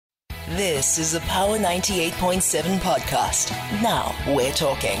This is a Power 98.7 podcast. Now we're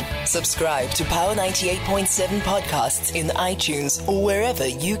talking. Subscribe to Power 98.7 podcasts in iTunes or wherever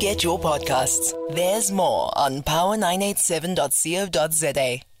you get your podcasts. There's more on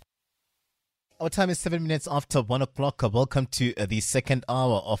power987.co.za. Our time is 7 minutes after 1 o'clock. Welcome to the second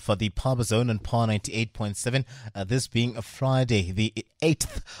hour of the Power Zone on Power 98.7. This being a Friday, the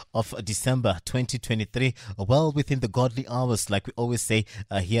 8th of December 2023. Well within the godly hours, like we always say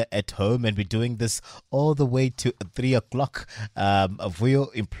here at home. And we're doing this all the way to 3 o'clock. We're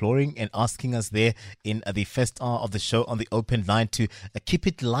imploring and asking us there in the first hour of the show on the open line to keep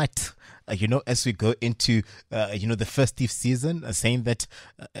it light. As we go into, the festive season, saying that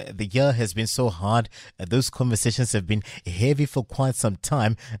the year has been so hard, those conversations have been heavy for quite some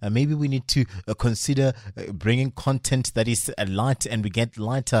time. Maybe we need to consider bringing content that is light, and we get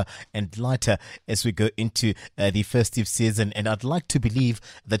lighter and lighter as we go into the festive season. And I'd like to believe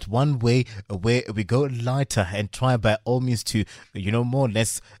that one way where we go lighter and try by all means to, more or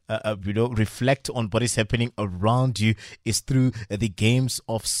less, reflect on what is happening around you is through the games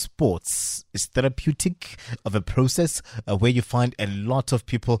of sports. It's therapeutic of a process where you find a lot of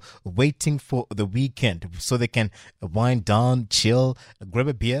people waiting for the weekend so they can wind down, chill, grab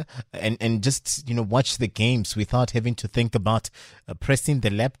a beer and just, watch the games without having to think about pressing the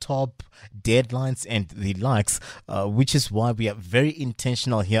laptop, deadlines and the likes, which is why we are very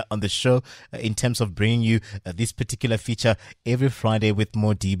intentional here on the show in terms of bringing you this particular feature every Friday with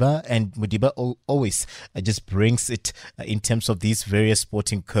Modiba. And Modiba always just brings it in terms of these various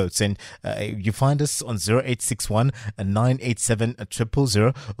sporting codes. And you find us on 0861 987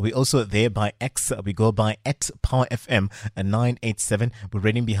 000. We're also there by X. We go by @PowerFM 987. We're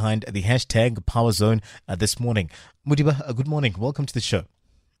reading behind the hashtag PowerZone this morning. Modiba, good morning. Welcome to the show.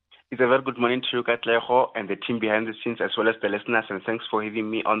 It's a very good morning to you, Katleho, and the team behind the scenes, as well as the listeners, and thanks for having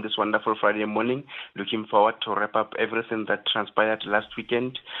me on this wonderful Friday morning. Looking forward to wrap up everything that transpired last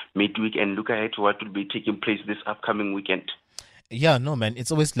weekend, midweek, and look ahead to what will be taking place this upcoming weekend. Yeah, no, man,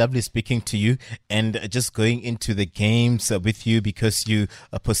 it's always lovely speaking to you and just going into the games with you because you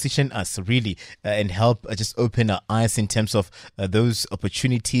position us really and help just open our eyes in terms of those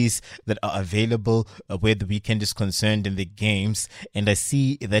opportunities that are available where the weekend is concerned in the games. And I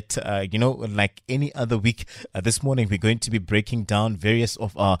see that, like any other week, this morning we're going to be breaking down various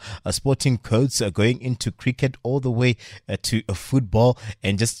of our sporting codes going into cricket all the way to football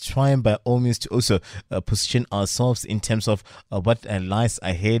and just trying by all means to also position ourselves in terms of what lies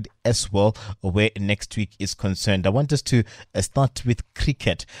ahead as well where next week is concerned. I want us to start with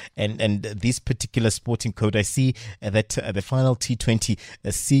cricket and this particular sporting code. I see that the final T20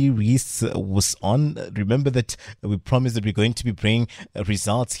 series was on. Remember that we promised that we're going to be bringing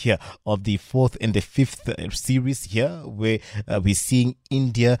results here of the fourth and the fifth series here where we're seeing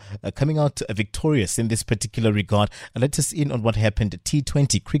India coming out victorious in this particular regard. Let us in on what happened at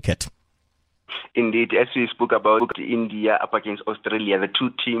T20 cricket. Indeed, as we spoke about India up against Australia, the two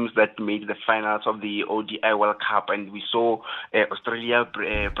teams that made the finals of the ODI World Cup, and we saw Australia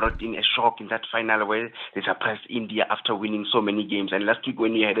brought in a shock in that final where they surprised India after winning so many games. And last week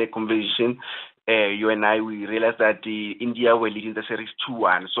when we had a conversation, you and I, we realized that India were leading the series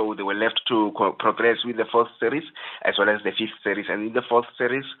 2-1, so they were left to progress with the fourth series as well as the fifth series. And in the fourth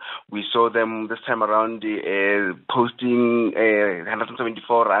series, we saw them this time around posting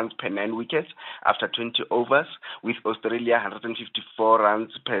 174 runs per 9 wickets after 20 overs, with Australia 154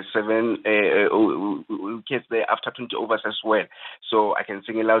 runs per 7 wickets there after 20 overs as well. So I can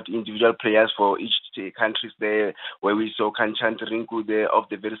single out individual players for each countries there, where we saw Kanchant Rinku there of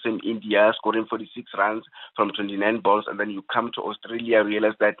the very same India scoring 46 runs from 29 balls, and then you come to Australia,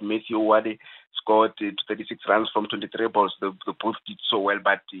 realize that Matthew Wade scored 36 runs from 23 balls. They both did so well,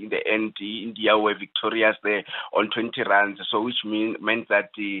 but in the end, India were victorious there on 20 runs, so which meant that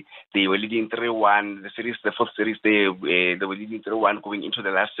they were leading 3-1. The fourth series, they were leading 3-1 going into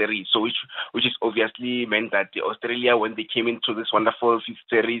the last series, so which is obviously meant that Australia, when they came into this wonderful fifth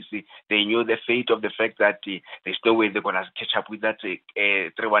series, they knew the fate of the fact that there's no way they're going to catch up with that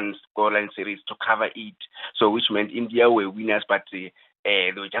 3-1 scoreline series to cover it. So which meant India were winners, but they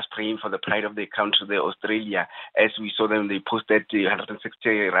were just praying for the pride of their country, the Australia. As we saw them, they posted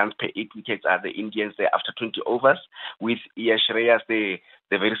 160 runs per 8 wickets at the Indians there after 20 overs, with Yash Reyes, the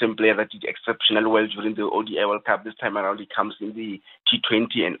very same player that did exceptionally well during the ODI World Cup. This time around, he comes in the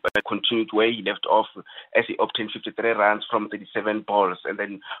T20 and continued where he left off as he obtained 53 runs from 37 balls. And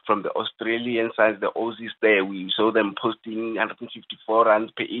then from the Australian side, the Aussies there, we saw them posting 154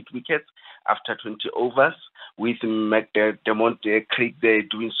 runs per 8 wickets after 20 overs, with McDermott Creek there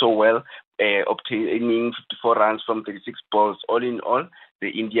doing so well, obtaining 54 runs from 36 balls. All in all, the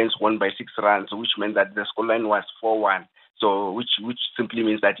Indians won by 6 runs, which meant that the scoreline was 4-1. So, which simply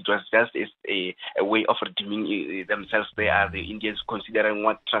means that it was just a way of redeeming themselves. They are the Indians, considering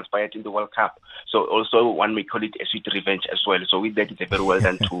what transpired in the World Cup. So, also one may call it a sweet revenge as well. So, with that, it's a very well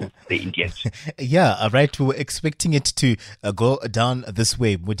done to the Indians. Yeah, right. We were expecting it to go down this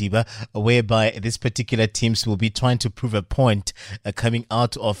way, Modiba, whereby these particular teams will be trying to prove a point coming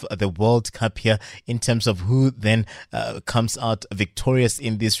out of the World Cup here in terms of who then comes out victorious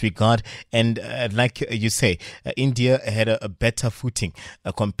in this regard. And like you say, India had a better footing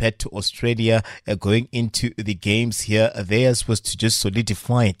compared to Australia going into the games here. Theirs was to just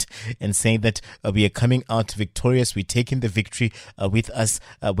solidify it and saying that we are coming out victorious. We're taking the victory with us.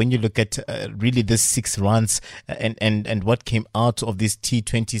 When you look at really this 6 runs and what came out of this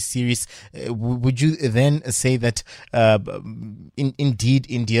T20 series, would you then say that indeed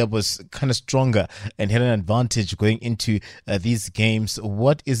India was kind of stronger and had an advantage going into these games?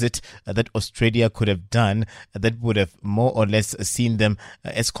 What is it that Australia could have done that would have more or less seen them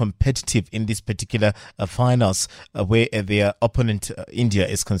as competitive in these particular finals where their opponent India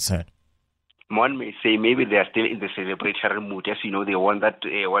is concerned? One may say maybe they are still in the celebratory mood. As you know, they won that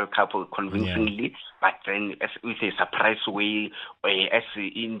World Cup convincingly, but then with a surprise way, as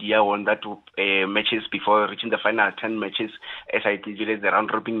India won that matches before reaching the final 10 matches, as I did the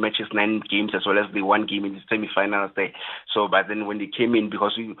round-robin matches, 9 games, as well as the 1 game in the semi-finals there. So, but then when they came in,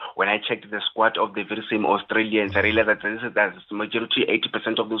 because when I checked the squad of the very same Australians, I realized that the majority,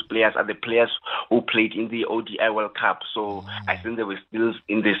 80% of those players are the players who played in the ODI World Cup. So I think they were still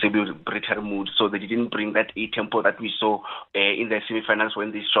in the celebratory mood. So they didn't bring that tempo that we saw in the semi-finals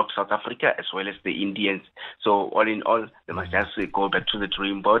when they shocked South Africa as well as the Indians. So all in all, they must just go back to the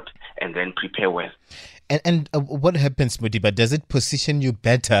drawing board and then prepare well. And what happens, Modiba? Does it position you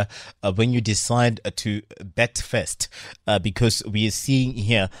better when you decide to bet first? Because we are seeing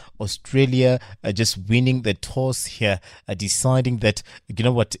here Australia just winning the toss here, deciding that, you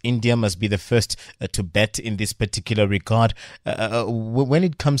know what, India must be the first to bet in this particular regard. When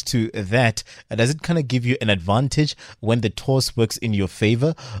it comes to that, does it kind of give you an advantage when the toss works in your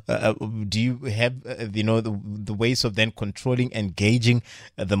favor? Do you have, the ways of then controlling and gauging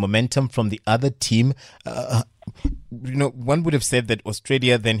the momentum from the other team? One would have said that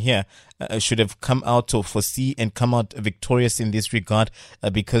Australia then here should have come out or foresee and come out victorious in this regard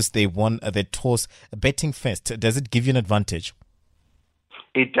because they won the toss. Betting first, does it give you an advantage?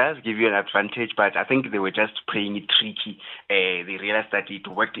 It does give you an advantage, but I think they were just playing it tricky. They realized that it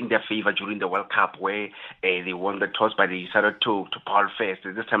worked in their favor during the World Cup where they won the toss, but they decided to bowl first.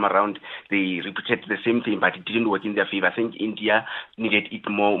 This time around, they repeated the same thing, but it didn't work in their favor. I think India needed it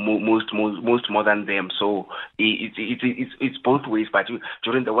most more than them. So it's both ways. But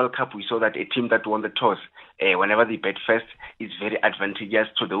during the World Cup, we saw that a team that won the toss, whenever they bet first, is very advantageous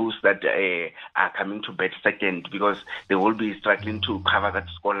to those that are coming to bet second, because they will be struggling to cover that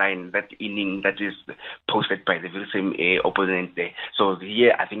scoreline, that inning that is posted by the very same opponent there. So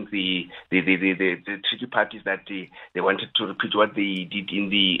here, I think the tricky part is that they wanted to repeat what they did in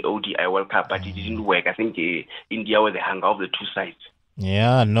the ODI World Cup, but it didn't work. I think India were the hunger of the two sides.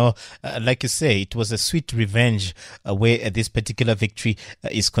 Yeah, no, like you say, it was a sweet revenge where this particular victory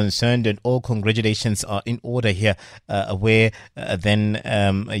is concerned, and all congratulations are in order here where then,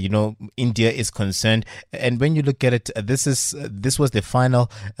 India is concerned. And when you look at it, this was the final.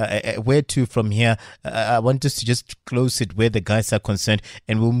 Where to from here? I want us to just close it where the guys are concerned,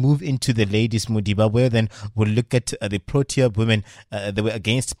 and we'll move into the ladies, Modiba, where then we'll look at the Protea women. They were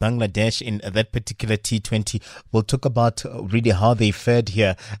against Bangladesh in that particular T20. We'll talk about really how they fared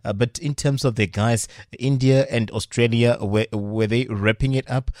here, but in terms of the guys, India and Australia, were they wrapping it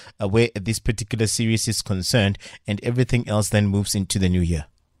up where this particular series is concerned, and everything else then moves into the new year?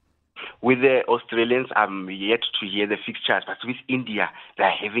 With the Australians, I'm yet to hear the fixtures, but with India, they're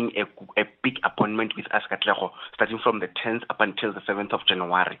having a big appointment with us, Katlego, starting from the 10th up until the 7th of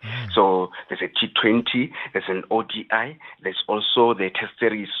January. So there's a T20, there's an ODI, there's also the Test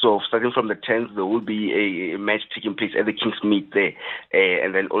Series. So starting from the 10th, there will be a match taking place at the Kingsmead there.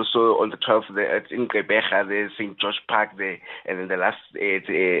 And then also on the 12th, it's in Gqeberha, there's St. George Park there. And then the last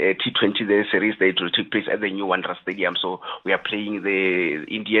T20 the series, they will take place at the new Wanderers Stadium. So we are playing the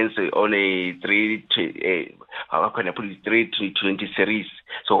Indians on a 3-20 series.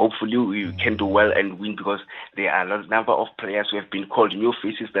 So hopefully we can do well and win, because there are a number of players who have been called new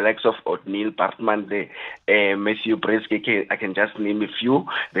faces, the likes of O'Neill Bartman, Matthew Breske, I can just name a few.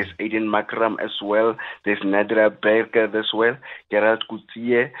 There's Aiden Makram as well. There's Nadra Berger as well. Gerald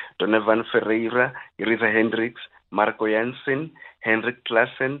Coutier, Donovan Ferreira, Irisa Hendricks, Marco Jansen, Henrik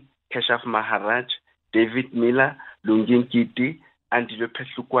Klassen, Keshav Maharaj, David Miller, Lungin Kiti, Andile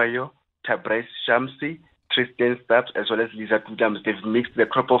Petlukwayo, Tabrice Shamsi, Tristan Stubbs, as well as Lizard Williams. They've mixed the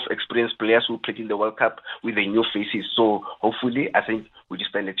crop of experienced players who played in the World Cup with the new faces. So hopefully, I think we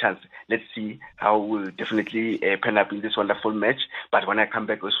just stand a chance. Let's see how we'll definitely pan up in this wonderful match. But when I come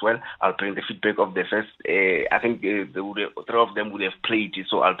back as well, I'll bring the feedback of the first. I think the three of them would have played.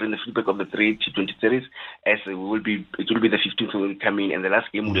 So I'll bring the feedback of the three T20 series, as it will be the 15th when we come in, and the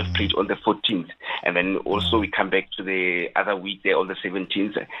last game would have played on the 14th. And then also we come back to the other week there on the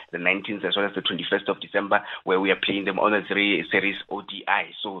 17th, the 19th, as well as the 21st of December, where we are playing them on a 3 series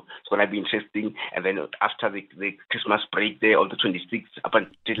ODI. So it's going to be interesting. And then after the Christmas break there on the 26th, up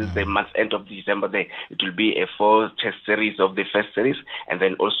until the month end of December there, it will be a 4 test series of the first series. And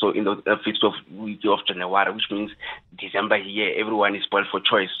then also in the fifth of week of January, which means December here, everyone is spoiled for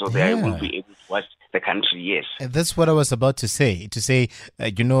choice. So they will be able to watch the country, yes. And that's what I was about to say.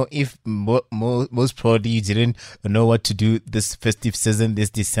 If most probably you didn't know what to do this festive season, this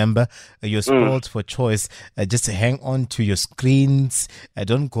December, you're spoiled for choice. Just hang on to your screens.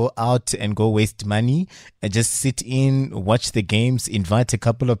 Don't go out and go waste money. Just sit in, watch the games, invite a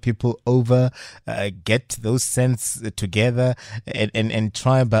couple of people over, get those cents together and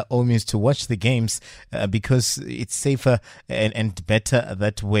try by all means to watch the games because it's safer and better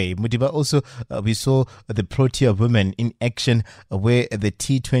that way. Mudiba, also, we saw the Protea women in action where the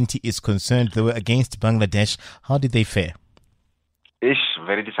T20 is concerned. They were against Bangladesh. How did they fare? It's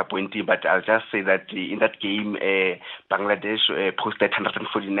very disappointing, but I'll just say that in that game, Bangladesh posted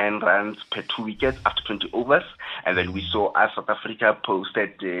 149 runs per 2 wickets after 20 overs, and then we saw us, South Africa,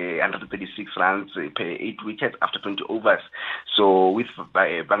 posted 136 runs per 8 wickets after 20 overs. So with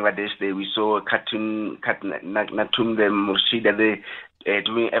Bangladesh, there we saw Natum Murshid,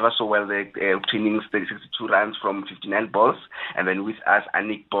 doing ever so well, they're obtaining 62 runs from 59 balls, and then with us,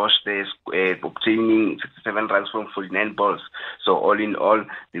 Anik Bosch, they're obtaining 67 runs from 49 balls. So all in all,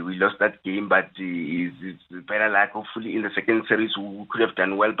 we lost that game, but it's better luck. Hopefully in the second series we could have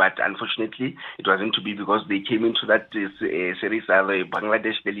done well, but unfortunately it wasn't to be because they came into that series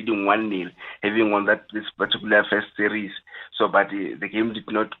Bangladesh, they're leading 1-0, having won this particular first series. So, but the game did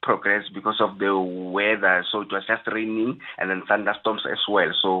not progress because of the weather. So it was just raining and then thunderstorms as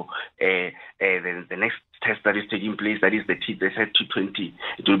well. So the next test that is taking place, that is the T20,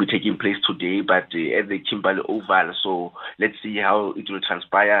 it will be taking place today, but at the Kimberley Oval. So let's see how it will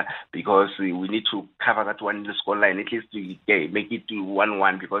transpire, because we need to cover that one in the scoreline, at least to make it to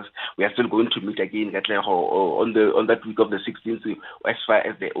 1-1, because we are still going to meet again on that week of the 16th as far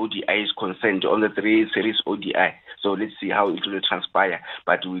as the ODI is concerned, on the 3 series ODI. So let's see how it will transpire.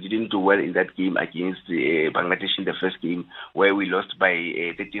 But we didn't do well in that game against Bangladesh in the first game, where we lost by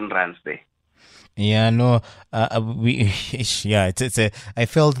 13 runs there. Yeah, no, I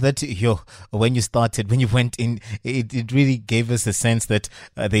felt that when you went in, it really gave us a sense that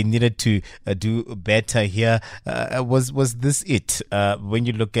they needed to do better here. Was this it? When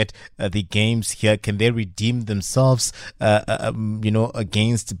you look at the games here, can they redeem themselves,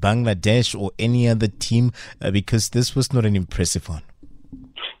 against Bangladesh or any other team? Because this was not an impressive one.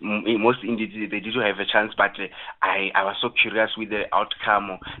 Most indeed, they did have a chance, but I was so curious with the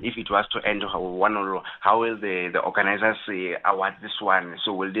outcome. If it was to end 1-0, how will the organizers award this one?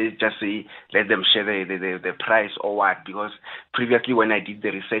 So will they just let them share the prize or what? Because previously when I did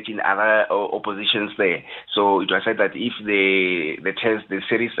the research in other oppositions there, so it was said that if the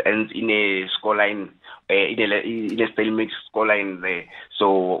series ends in a scoreline, in a stalemate scoreline there,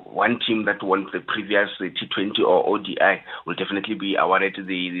 so one team that won the previous T20 or ODI will definitely be awarded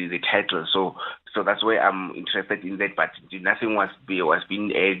the title. So that's why I'm interested in that, but nothing was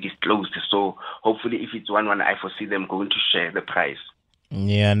being disclosed. So hopefully if it's 1-1, I foresee them going to share the prize.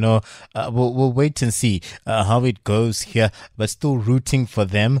 Yeah, no, we'll wait and see how it goes here, but still rooting for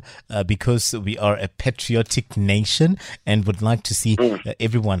them because we are a patriotic nation and would like to see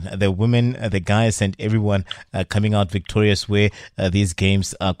everyone, the women, the guys, and everyone coming out victorious where these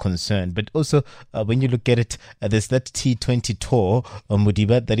games are concerned. But also, when you look at it, there's that T20 tour,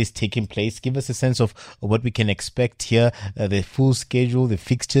 Mudiba, that is taking place. Give us a sense of what we can expect here, the full schedule, the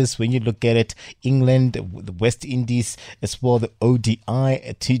fixtures. When you look at it, England, the West Indies, as well, the ODI,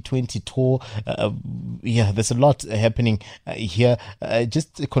 a T20 tour. There's a lot happening here.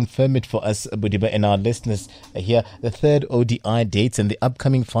 Just confirm it for us, Mudiba, and our listeners here. The third ODI dates and the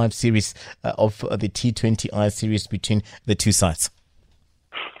upcoming 5 series of the T20I series between the two sides.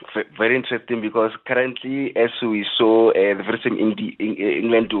 very interesting because currently, as we saw, the first time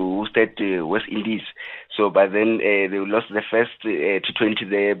England hosted West Indies. So by then they lost the first T20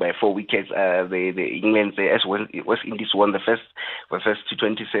 there by 4 wickets. The England there, as West Indies won the first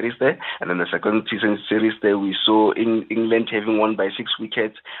T20 series there, and then the second T20 series there we saw England having won by 6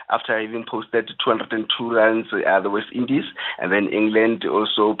 wickets after having posted 202 runs. The West Indies, and then England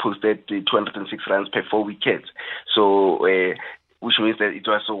also posted 206 runs per 4 wickets. So. Which means that it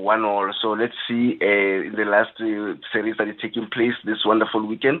was 1-1. So let's see in the last series that is taking place this wonderful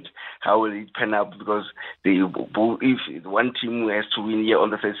weekend, how will it pan out? Because if one team has to win here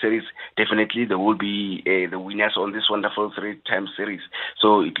on the third series, definitely there will be the winners on this wonderful 3-time series.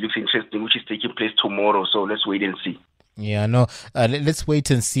 So it looks interesting, which is taking place tomorrow. So let's wait and see. Yeah, no, let's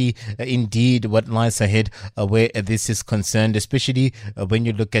wait and see indeed what lies ahead where this is concerned, especially when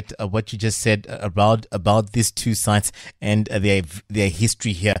you look at what you just said about these two sides and their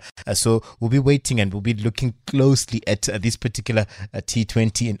history here. So we'll be waiting and we'll be looking closely at this particular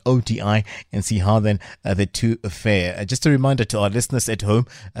T20 and ODI and see how then the two fare. Just a reminder to our listeners at home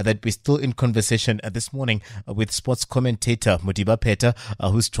that we're still in conversation this morning with sports commentator Modiba Peta,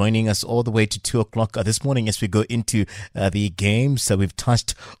 who's joining us all the way to 2 o'clock this morning as we go into the games. We've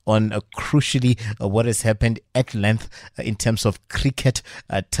touched on crucially what has happened at length in terms of cricket,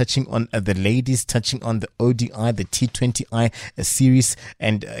 touching on the ladies, touching on the ODI, the T20I series,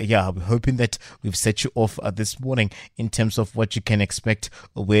 and we're hoping that we've set you off this morning in terms of what you can expect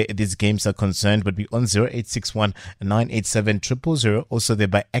where these games are concerned. But we're on 0861 987 000. Also there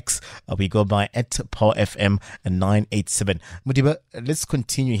by X, we go by at Power FM 987. Modiba, let's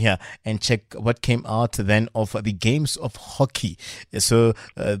continue here and check what came out then of the games of hockey. So,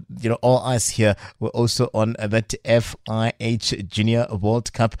 all eyes here were also on that FIH Junior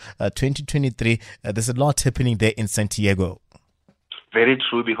World Cup 2023. There's a lot happening there in Santiago. Very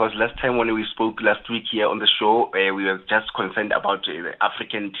true, because last time when we spoke last week here on the show, we were just concerned about the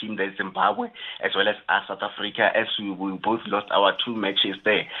African team, that is Zimbabwe, as well as us, South Africa, as we both lost our 2 matches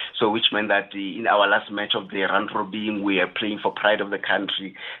there. So which meant that in our last match of the round robin, we are playing for pride of the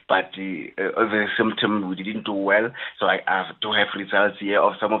country, but at the same time, we didn't do well. So I do have results here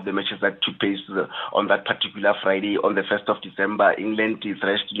of some of the matches that took place on that particular Friday, on the 1st of December. England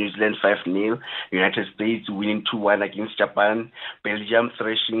thrashed New Zealand 5-0, United States winning 2-1 against Japan, Belgium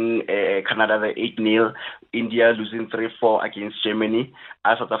thrashing Canada 8-0, India losing 3-4 against Germany.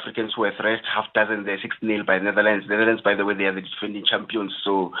 Our South Africans were thrashed half dozen 6-0 by Netherlands. Netherlands, by the way, they are the defending champions,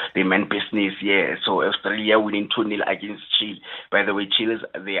 so they meant business. Yeah. So Australia winning 2-0 against Chile. By the way, Chile,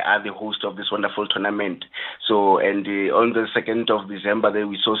 they are the host of this wonderful tournament. So, and on the 2nd of December, then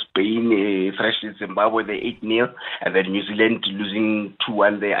we saw Spain thrashed Zimbabwe 8-0, and then New Zealand losing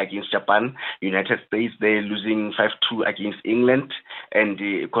 2-1 there against Japan. United States, they're losing 5-2 against England, and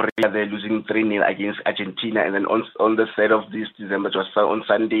Korea, they're losing 3-0 against Argentina. And then on the 3rd of this December, it was on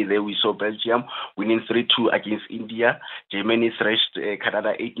Sunday, there we saw Belgium winning 3-2 against India. Germany thrashed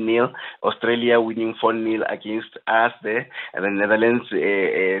Canada 8-0. Australia winning 4-0 against us there. And then Netherlands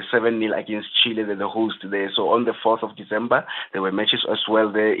 7-0 against Chile, they're the host there. So on the 4th of December, there were matches as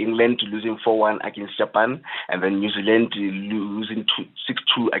well there. England losing 4-1 against Japan. And then New Zealand losing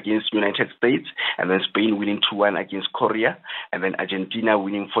 6-2 against United States. And then Spain winning 2-1 against Korea. And then Argentina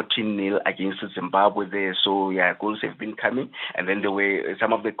winning 14-0 against Zimbabwe there. So goals have been coming. And then there were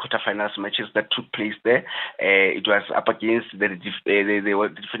some of the quarterfinals matches that took place there. It was up against they were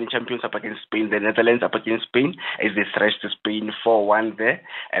the defending champions up against Spain, the Netherlands up against Spain, as they thrashed Spain 4-1 there.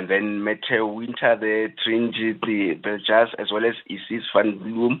 And then Mette Winter, the Trinity, the Belgians, as well as Isis van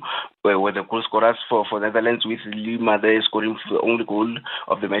Bloem were the goal scorers for Netherlands, with Lima there scoring the only goal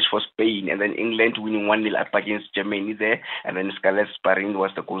of the match for Spain. And then England winning 1-0 up against Germany there. And then Scarlett Sparring was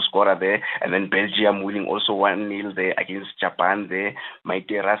the goal scorer there. And then Belgium winning also 1-0 there against Japan there.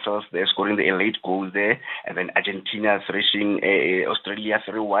 Maite Russells there scoring the late goal there. And then Argentina thrashing Australia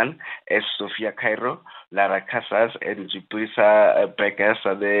 3-1 as Sofia Cairo, Lara Casas, and Juprisa Beggars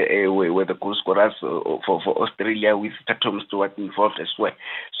were the goal scorers for Australia, with Tatum Stewart involved as well.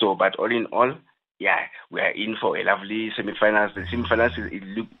 So, but all in all, we are in for a lovely semi-finals. The semi-finals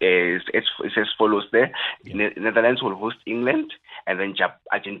is as follows there. Netherlands will host England, and then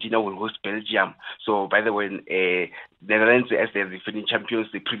Argentina will host Belgium. So, by the way, Netherlands, as the defending champions,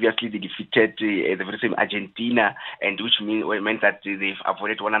 they defeated the very same Argentina, and which meant that they've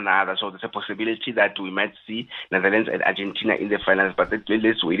avoided one another. So there's a possibility that we might see Netherlands and Argentina in the finals, but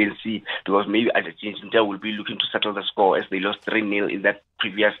let's wait and see, because maybe Argentina will be looking to settle the score, as they lost 3-0 in that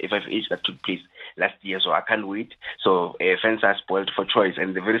previous FFH that took place last year. So I can't wait. So fans are spoiled for choice,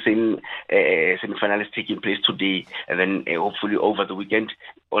 and the very same semi-final is taking place today, and then hopefully over the weekend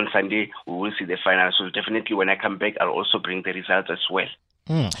on Sunday we will see the final. So definitely when I come back, I'll also bring the results as well.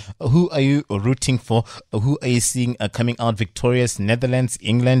 Who are you rooting for? Who are you seeing coming out victorious? Netherlands,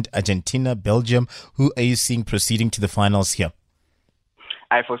 England, Argentina, Belgium. Who are you seeing proceeding to the finals here?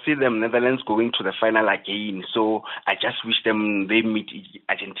 I foresee them, Netherlands, going to the final again. So I just wish them they meet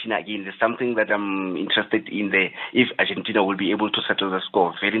Argentina again. There's something that I'm interested in there. If Argentina will be able to settle the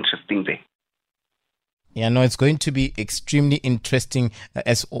score, very interesting there. Yeah, no, it's going to be extremely interesting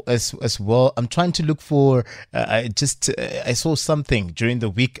as well. I'm trying to look for, I saw something during the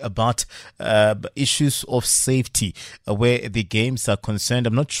week about issues of safety where the games are concerned.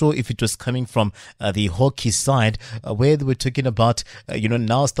 I'm not sure if it was coming from the hockey side where they were talking about,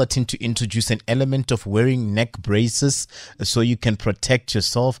 now starting to introduce an element of wearing neck braces so you can protect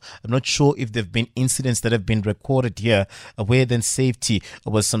yourself. I'm not sure if there have been incidents that have been recorded here where then safety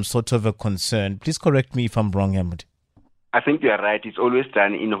was some sort of a concern. Please correct me if I'm wrong, Ahmed. I think you are right. It's always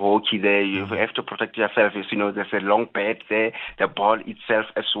done in hockey there. You have to protect yourself. As you know, there's a long bat there, the ball itself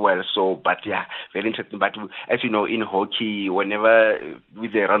as well. So, but yeah, very interesting. But as you know, in hockey, whenever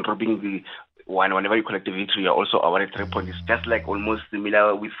with the round robin, whenever you collect a victory, you're also awarded 3 points. It's just like almost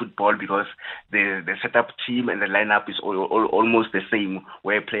similar with football because the setup team and the lineup is almost the same,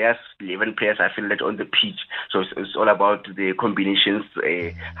 where 11 players are fielded on the pitch. So it's all about the combinations,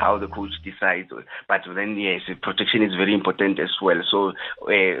 how the coach decides. But then, yes, protection is very important as well. So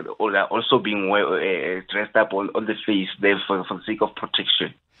also being dressed up on the face there for the sake of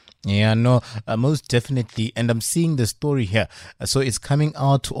protection. Yeah, no, most definitely. And I'm seeing the story here. So it's coming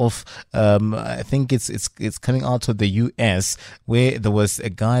out of, I think it's coming out of the US, where there was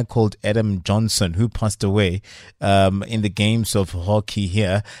a guy called Adam Johnson who passed away, in the games of hockey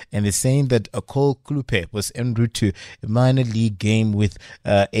here. And they're saying that Cole Klupe was en route to a minor league game with,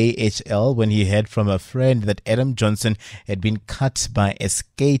 AHL when he heard from a friend that Adam Johnson had been cut by a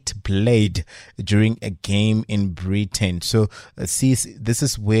skate blade during a game in Britain. So, see, this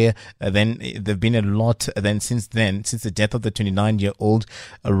is where then there've been a lot since the death of the 29-year-old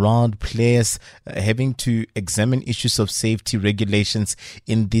around players having to examine issues of safety regulations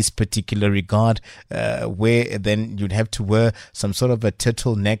in this particular regard, where then you'd have to wear some sort of a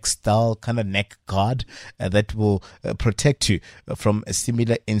turtleneck style kind of neck guard that will protect you from a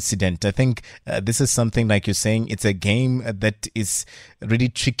similar incident. I think this is something, like you're saying, it's a game that is really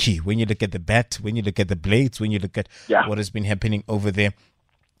tricky when you look at the bat, when you look at the blades, when you look at what has been happening over there.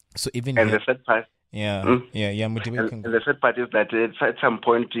 So even and the third part, and the third part is that at some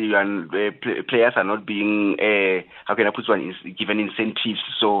point players are not being how can I put one, is given incentives.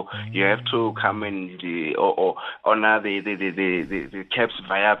 So you have to come and or honor the caps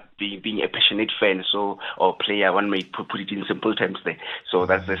via being a passionate fan. So or player, one may put it in simple terms there. So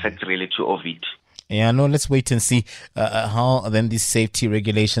that's the sad reality of it. Yeah, no, let's wait and see how then these safety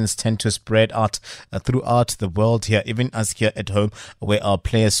regulations tend to spread out throughout the world here, even us here at home, where our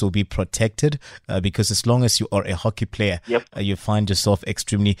players will be protected, because as long as you are a hockey player, you find yourself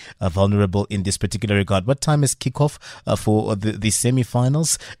extremely vulnerable in this particular regard. What time is kickoff for the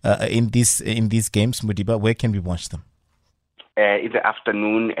semi-finals in these games, Mudiba? Where can we watch them? In the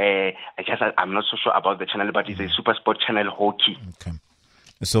afternoon. I'm not so sure about the channel, but it's a Super Sport channel, hockey. Okay.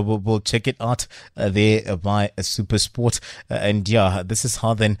 So we'll check it out there by Super Sport. And yeah, this is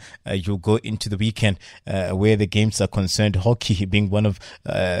how then you'll go into the weekend where the games are concerned. Hockey being one of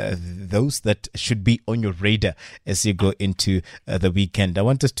those that should be on your radar as you go into the weekend. I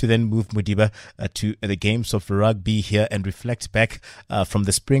want us to then move, Mudiba, to the games of rugby here and reflect back from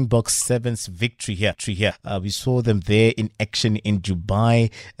the Springboks Sevens victory here. We saw them there in action in Dubai,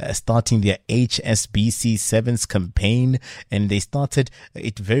 starting their HSBC Sevens campaign, and they started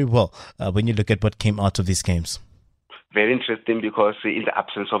it very well when you look at what came out of these games. Very interesting because in the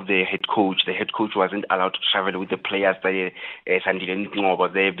absence of the head coach wasn't allowed to travel with the players there, Sandile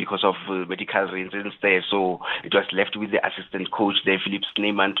Ngobo there because of medical reasons there. So it was left with the assistant coach there, Philip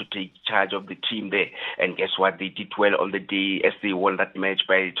Snyman, to take charge of the team there. And guess what? They did well on the day as they won that match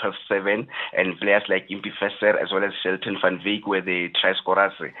by 12-7. And players like Impie Visser as well as Shelton van Wyk were the try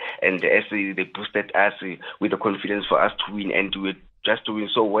scorers. And as they boosted us with the confidence for us to win, and we were just doing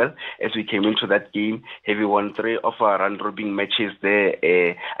so well as we came into that game. Having won 3 of our round-robin matches there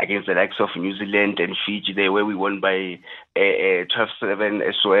against the likes of New Zealand and Fiji there, where we won by 12-7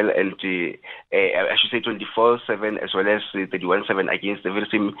 as well, and I should say 24-7 as well as 31-7 against the very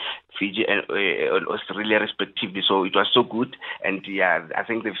same Fiji and Australia respectively. So it was so good, and yeah, I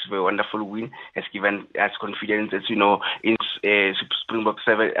think this is a wonderful win has given us confidence, as you know, in Springbok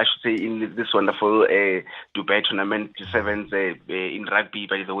 7. I should say in this wonderful Dubai tournament 7s in rugby.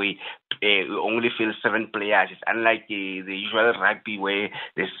 By the way, we only field 7 players. It's unlike the usual rugby where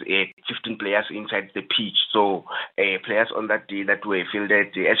there's 15 players inside the pitch. So players on that day that were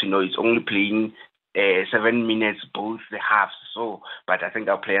fielded, as you know, it's only playing 7 minutes both the halves. So, but I think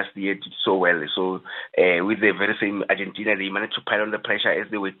our players did so well. So, with the very same Argentina, they managed to pile on the pressure as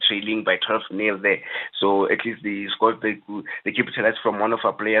they were trailing by 12-0 there. So, at least they scored. They capitalized from one of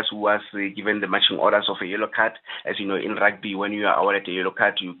our players who was given the matching orders of a yellow card. As you know, in rugby, when you are awarded a yellow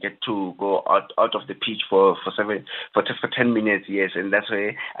card, you get to go out of the pitch for 10 minutes. Yes, and that's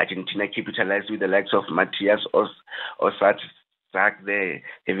where Argentina capitalized with the likes of Matias Osat there,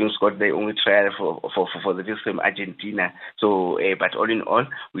 having scored their only try for the same Argentina. So, but all in all,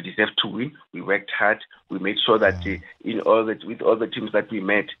 we deserved to win. We worked hard. We made sure that with all the teams that we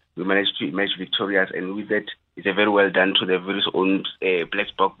met, we managed to emerge victorious. And with that, it's a very well done to the very own Black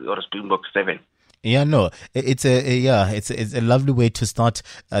or Springbok 7. Yeah, no, it's a lovely way to start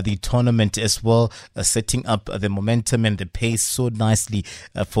the tournament as well, setting up the momentum and the pace so nicely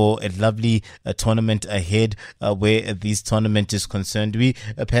for a lovely tournament ahead where this tournament is concerned. We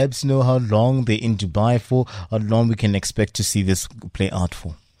perhaps know how long they're in Dubai for, how long we can expect to see this play out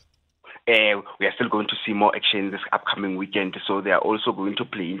for. We are still going to see more action this upcoming weekend. So they are also going to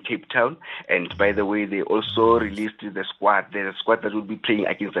play in Cape Town. And by the way, they also released the squad. There's a squad that will be playing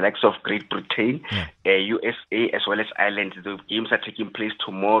against the likes of Great Britain, USA, as well as Ireland. The games are taking place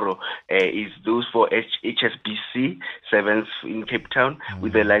tomorrow. Is those for HSBC 7th in Cape Town,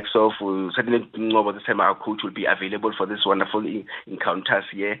 with the likes of certainly over the time our coach will be available for this wonderful encounters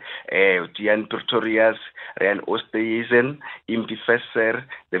here. Dian Pretorius, Ryan Oosthuizen, Impi Fesser,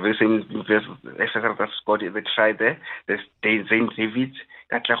 the very same that scored the try there. There's Zane David,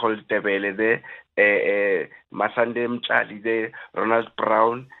 Katlehol Tebele there, Masande Mchali there, Ronald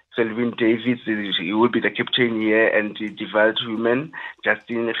Brown, Selvin Davids, he will be the captain here, and Devald Human,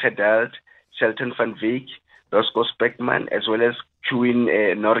 Justin Gedalt, Shelton van Veek, Roscoe Speckman, as well as Queen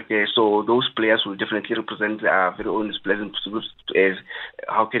Norke. So those players will definitely represent our very own pleasant as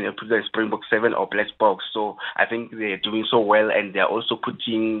how can you put the Springbok 7 or Black Box. So I think they're doing so well, and they're also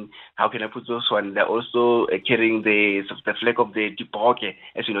putting, how can I put this one, they're also carrying the flag of the Diboke.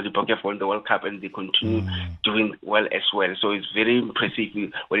 As you know, Diboke have won the World Cup and they continue doing well as well. So it's very impressive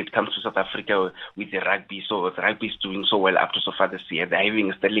when it comes to South Africa with the rugby. So the rugby is doing so well up to so far this year. They're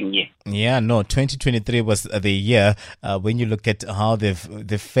having a sterling year. Yeah, no, 2023 was the year when you look at how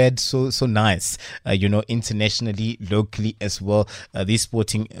they've fared so nice, internationally, locally as well. The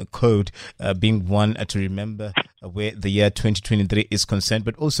sporting code being one to remember where the year 2023 is concerned,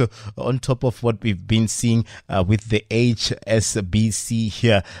 but also on top of what we've been seeing with the HSBC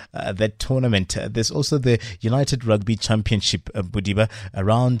here, that tournament. There's also the United Rugby Championship, Budiba.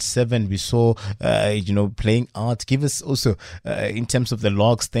 Round 7 we saw, playing out. Give us also in terms of the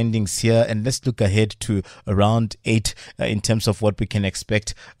log standings here, and let's look ahead to round 8 in terms of what we can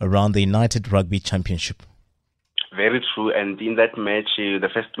expect around the United Rugby Championship. Very true. And in that match, the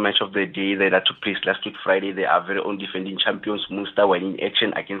first match of the day that took place last week, Friday, they are very own defending champions, Munster, were in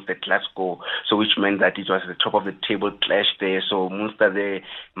action against the Glasgow. So which meant that it was the top of the table clash there. So Munster, they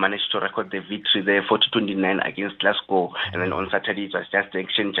managed to record the victory there, 40-29 against Glasgow. And then on Saturday, it was just the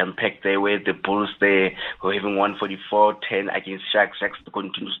action jam-packed there where the Bulls, they were having won 44-10 against Sharks. Sharks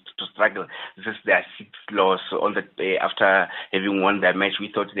continues to struggle. This is their 6th loss on the day after having won their match. We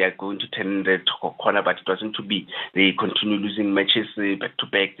thought they are going to turn the corner, but it wasn't to be. They continue losing matches back to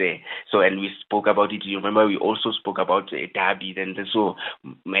back there. So, and we spoke about it. You remember, we also spoke about a derby. Then this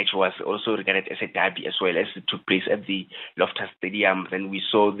match was also regarded as a derby as well, as it took place at the Loftus Stadium. Then we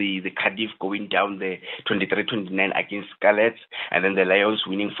saw the Cardiff going down the 23-29 against Scarlets, and then the Lions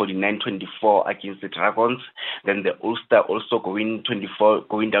winning 49-24 against the Dragons. Then the Ulster also going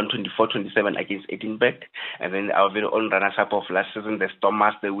down 24-27 against Edinburgh. And then our very own runners-up of last season, the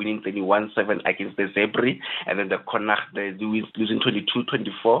Stormers, they're winning 21-7 against the Zebri. And then the Connacht, they're losing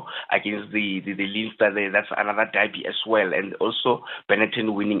 22-24 against the Leinster. That's another derby as well. And also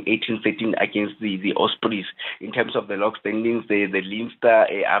Benetton winning 18-13 against the Ospreys. In terms of the log standings, the Leinster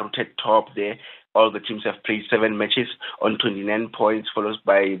are rooted top there all the teams have played 7 matches on 29 points, followed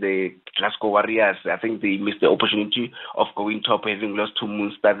by the Glasgow Warriors. I think they missed the opportunity of going top, having lost to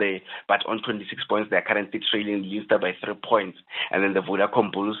Munster there, but on 26 points, they are currently trailing Leinster by 3 points. And then the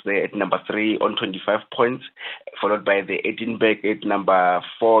Vodacom Bulls there at number 3 on 25 points, followed by the Edinburgh at number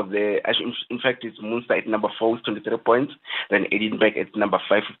 4 there. Actually, in fact, it's Munster at number 4 with 23 points, then Edinburgh at number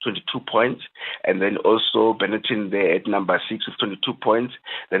 5 with 22 points, and then also Benetton there at number 6 with 22 points.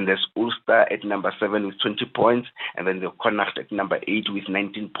 Then there's Ulster at number 7 with 20 points, and then the Connacht at number 8 with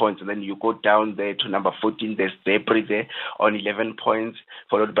 19 points. And then you go down there to number 14, there's Zebre there on 11 points,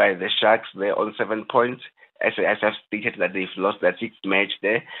 followed by the Sharks there on 7 points. As I've stated that they've lost their 6th match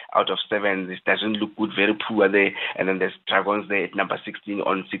there out of 7. This doesn't look good, very poor there. And then there's Dragons there at number 16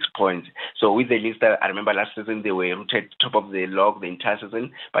 on 6 points. So with the Leinster, I remember last season they were rooted top of the log the entire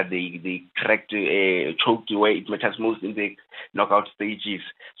season, but they cracked, choked where it matters most in the knockout stages.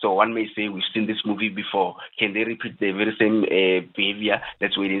 So one may say we've seen this movie before. Can they repeat the very same behavior?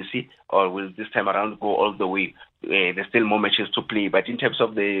 Let's wait and see. Or will this time around go all the way? There's still more matches to play. But in terms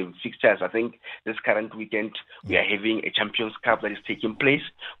of the fixtures, I think this current weekend we are having a Champions Cup that is taking place,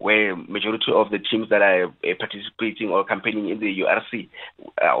 where majority of the teams that are participating or campaigning in the URC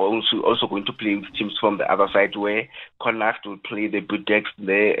are also going to play with teams from the other side, where Connacht will play the Bulldogs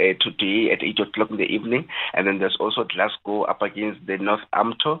there today at 8 o'clock in the evening. And then there's also Glasgow up against the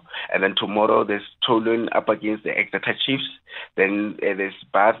Northampton. And then tomorrow there's Toulon up against the Exeter Chiefs. Then there's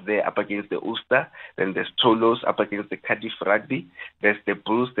Bath there up against the Ulster. Then there's Toulouse up against the Cardiff Rugby. There's the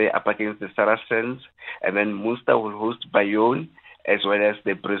Bulls there up against the Saracens. And then Munster will host Bayonne, as well as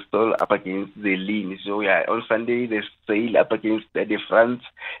the Bristol up against the Lille. So yeah, on Sunday there's Sale up against the France.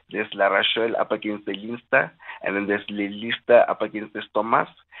 There's La Rochelle up against the Leinster. And then there's Leicester up against the Stormers,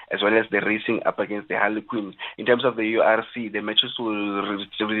 as well as the Racing up against the Harlequins. In terms of the URC, the matches will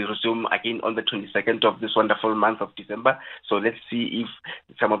resume again on the 22nd of this wonderful month of December. So let's see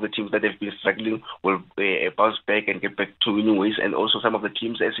if some of the teams that have been struggling will bounce back and get back to winning ways. And also some of the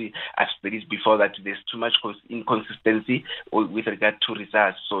teams, as I've stated before, that there's too much inconsistency with regard to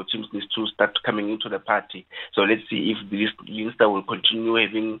results. So teams need to start coming into the party. So let's see if this Leinster will continue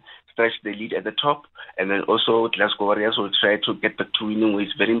having stretch the lead at the top, and then also Glasgow Warriors will try to get back to winning ways.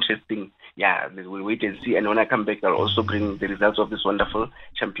 Very interesting. Yeah, we'll wait and see. And when I come back, I'll also bring the results of this wonderful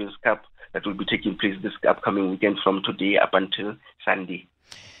Champions Cup that will be taking place this upcoming weekend from today up until Sunday.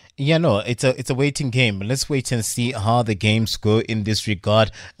 Yeah, no, it's a waiting game. Let's wait and see how the games go in this regard.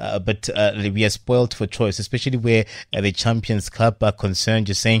 But we are spoiled for choice, especially where the Champions Cup are concerned.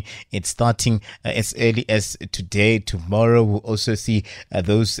 You're saying it's starting as early as today. Tomorrow we'll also see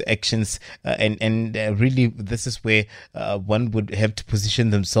those actions. And really, this is where one would have to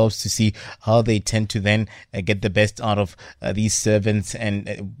position themselves to see how they tend to then get the best out of these servants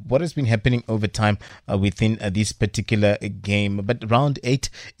and what has been happening over time within this particular game. But round 8,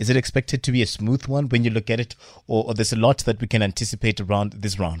 is it expected to be a smooth one when you look at it, or there's a lot that we can anticipate around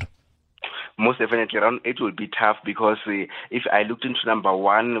this round? Most definitely, round 8 will be tough because if I looked into number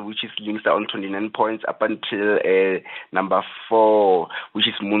 1, which is Leinster on 29 points, up until number 4, which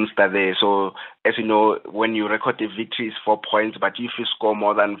is Munster there. So, as you know, when you record a victory, it's 4 points, but if you score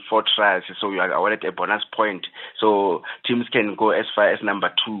more than 4 tries, so you are awarded a bonus point. So, teams can go as far as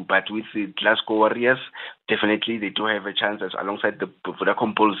number 2, but with the Glasgow Warriors, definitely they do have a chance alongside the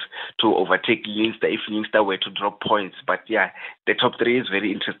Vodacom Bulls to overtake Leinster if Leinster were to drop points. But yeah, the top 3 is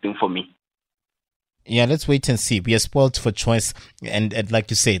very interesting for me. Yeah, let's wait and see. We are spoiled for choice. And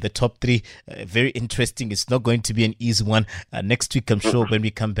like you say, the top 3, very interesting. It's not going to be an easy one. Next week, I'm sure when we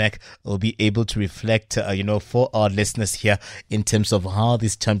come back, we'll be able to reflect, for our listeners here in terms of how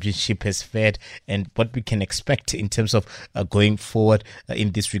this championship has fared and what we can expect in terms of going forward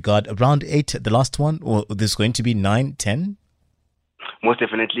in this regard. Round 8, the last one, or there's going to be 9, 10? Most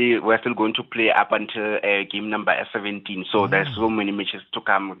definitely, we're still going to play up until game number 17. So there's so many matches to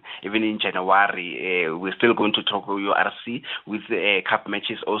come. Even in January, we're still going to talk URC with cup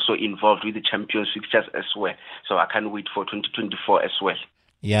matches also involved with the Champions fixtures as well. So I can't wait for 2024 as well.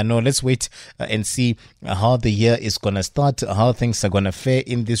 Yeah, no, let's wait and see how the year is going to start, how things are going to fare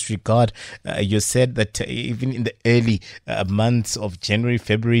in this regard. You said that even in the early months of January,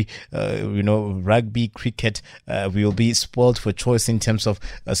 February, rugby, cricket, we will be spoiled for choice in terms of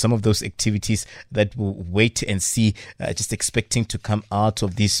some of those activities that we'll wait and see, just expecting to come out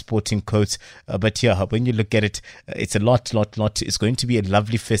of these sporting codes. But yeah, when you look at it, it's a lot. It's going to be a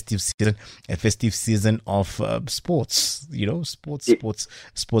lovely festive season of sports,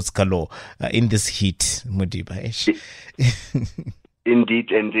 sports galore in this heat, Modiba. Indeed,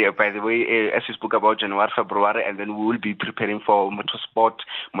 and by the way, as you spoke about January, February, and then we will be preparing for motorsport,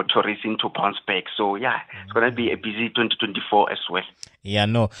 motor racing to bounce back. So yeah, it's going to be a busy 2024 as well. Yeah,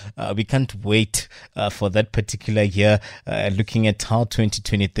 no, we can't wait for that particular year. Looking at how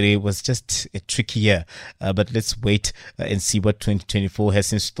 2023 was just a tricky year, but let's wait and see what 2024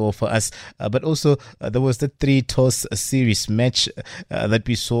 has in store for us. But also, there was the 3-toss series match that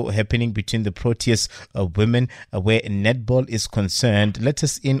we saw happening between the Proteas women, where netball is concerned. Let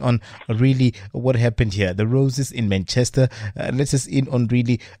us in on really what happened here. The Roses in Manchester. Let us in on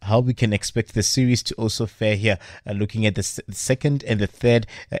really how we can expect the series to also fare here. Looking at the second and the third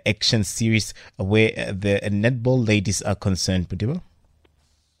action series where the netball ladies are concerned. Modiba?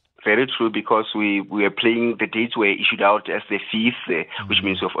 Very true, because we are playing, the dates were issued out as the 5th, which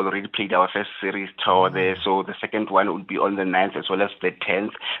means we've already played our first series tour there. So the second one will be on the 9th as well as the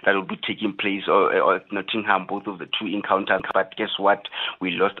 10th. That will be taking place at Nottingham, both of the two encounters. But guess what? We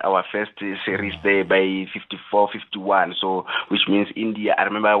lost our first series there by 54-51. So which means India, I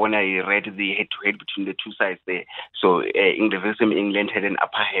remember when I read the head-to-head between the two sides there. So England had an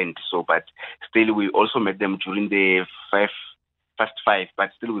upper hand. So but still we also met them during the first 5,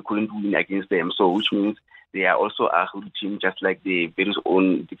 but still we couldn't win against them. So which means they are also a good team, just like the very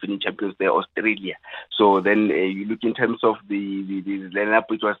own defending champions there, Australia. So then you look in terms of the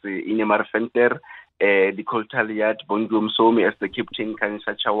lineup, it was Inemar Fenter, Nicole Taliat, Bongum Somi as the captain,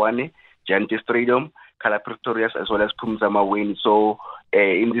 Kanisa Chawane, Jante Stradom, Kala Pretorius, as well as Pumzama Wayne. So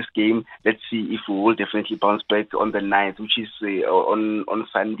in this game, let's see if we will definitely bounce back on the 9th, which is on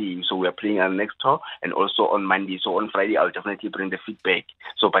Sunday. So we are playing our next tour, and also on Monday. So on Friday, I'll definitely bring the feedback.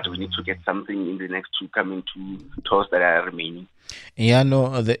 So, but we need to get something in the next 2 coming 2 tours that are remaining. Yeah,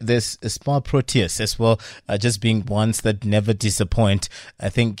 no, there's Spa Proteas as well, just being ones that never disappoint. I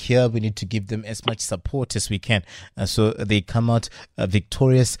think here we need to give them as much support as we can, so they come out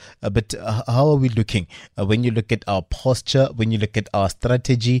victorious. But how are we looking when you look at our posture, when you look at our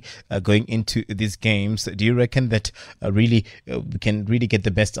strategy going into these games? Do you reckon that really we can really get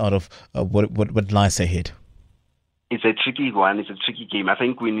the best out of what lies ahead? It's a tricky one. It's a tricky game. I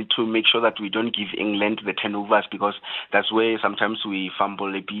think we need to make sure that we don't give England the turnovers, because that's where sometimes we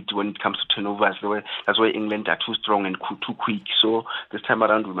fumble a bit when it comes to turnovers. That's where England are too strong and too quick. So this time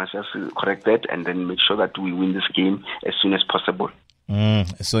around, we must just correct that and then make sure that we win this game as soon as possible.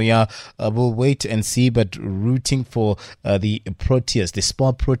 So yeah, we'll wait and see, but rooting for the Proteas, the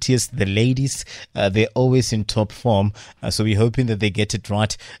Spa Proteas, the ladies, they're always in top form. So we're hoping that they get it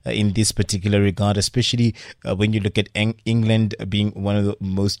right in this particular regard, especially when you look at England being one of the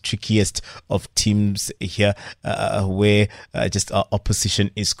most trickiest of teams here, where just our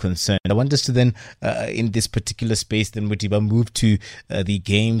opposition is concerned. I want us to then, in this particular space, then Modiba, move to the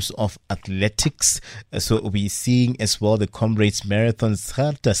games of athletics. So we're seeing as well the Comrades Marathon.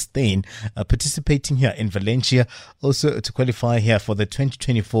 Hartenstein participating here in Valencia, also to qualify here for the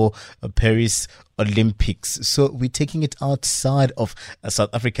 2024 Paris Olympics. So we're taking it outside of South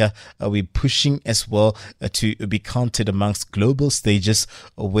Africa. We're pushing as well to be counted amongst global stages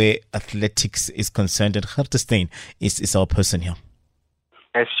where athletics is concerned, and Hartenstein is our person here.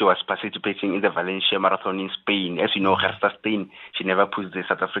 As she was participating in the Valencia Marathon in Spain, as you know, Gerda Steyn, she never puts the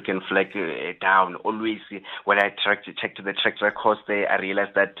South African flag down. Always, when I checked the track records there, I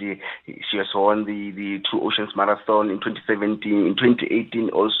realized that she has won the Two Oceans Marathon in 2017, in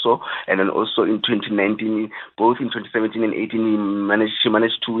 2018 also, and then also in 2019. Both in 2017 and 2018, she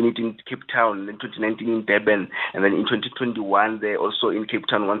managed to win it in Cape Town, in 2019 in Durban, and then in 2021, they're also in Cape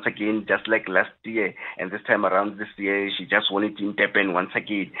Town once again, just like last year. And this time around this year, she just won it in Durban once again.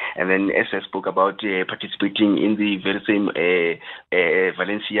 And then as I spoke about participating in the very same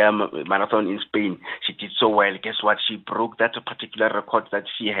Valencia Marathon in Spain, she did so well. Guess what? She broke that particular record that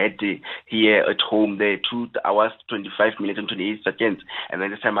she had here at home, the 2 hours, 25 minutes and 28 seconds. And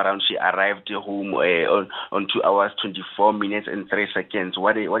then this time around, she arrived home on 2 hours, 24 minutes and 3 seconds.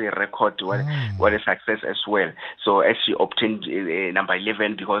 What a record, what a success as well. So as she obtained number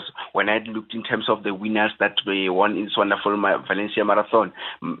 11, because when I looked in terms of the winners that won in this wonderful Valencia Marathon,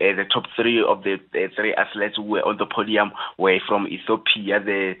 the top 3 of the 3 athletes who were on the podium were from Ethiopia,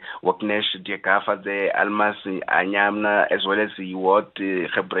 the Wagnesh Diagafa, the Almas Anyamna, as well as the Ward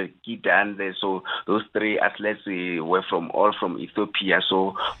Gebrekidan. So those 3 athletes were all from Ethiopia.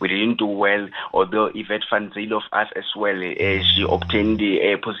 So we didn't do well, although Yvette van Zyl of us as well, she obtained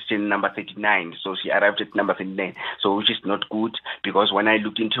the position number 39. So she arrived at number 39, so which is not good, because when I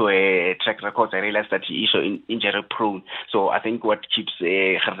looked into a track records, I realized that she is injury prone. So I think what keeps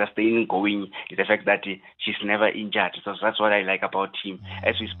Gerda Steyn going is the fact that she's never injured. So that's what I like about him.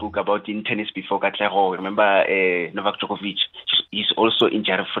 As we spoke about in tennis before, Katlego, remember Novak Djokovic? is also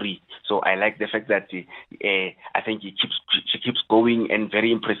injury free. So I like the fact that I think she keeps going, and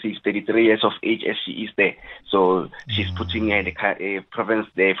very impressive. 33 years of age as she is there. So she's putting the province,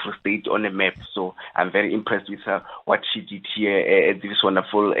 the Free State, on the map. So I'm very impressed with her, what she did here at this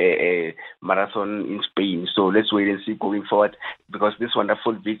wonderful marathon in Spain. So let's wait and see going forward, because this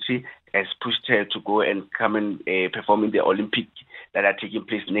wonderful victory has pushed her to go and come and perform in the Olympics that are taking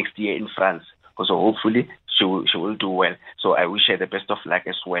place next year in France. So hopefully she will do well. So I wish her the best of luck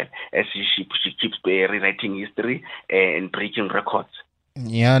as well, as she keeps rewriting history and breaking records.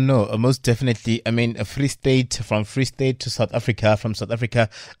 Yeah, no, most definitely. I mean, from Free State to South Africa, from South Africa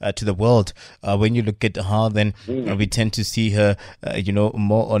to the world. When you look at how then we tend to see her,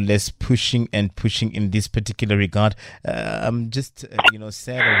 more or less pushing in this particular regard. I'm just,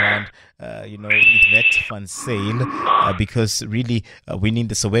 sad around, Yvette van Zyl, because really winning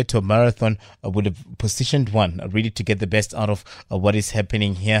the Soweto Marathon would have positioned one really to get the best out of what is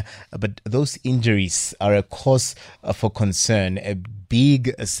happening here. But those injuries are a cause for concern. A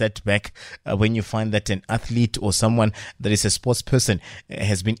big setback when you find that an athlete or someone that is a sports person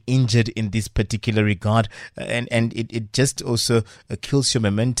has been injured in this particular regard, and it just also kills your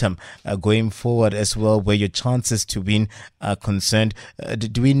momentum going forward as well, where your chances to win are concerned.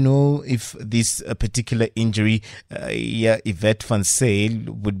 Do we know if this particular injury, Yvette van Zyl,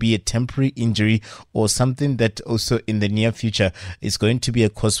 would be a temporary injury or something that also in the near future is going to be a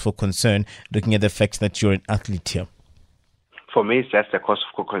cause for concern, looking at the fact that you're an athlete here? For me, it's just a cause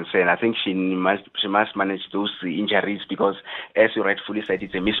for concern. I think she must manage those injuries, because, as you rightfully said,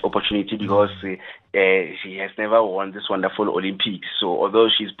 it's a missed opportunity, because she has never won this wonderful Olympics. So although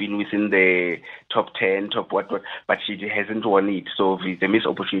she's been within the top 10, but she hasn't won it. So it's a missed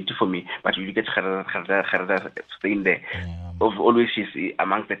opportunity for me. But we get Gerda staying there. Always she's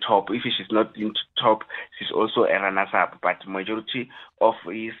among the top. If she's not in top, she's also a runner-up. But majority of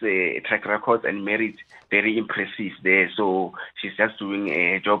his track records and merit, very impressive there. So she's just doing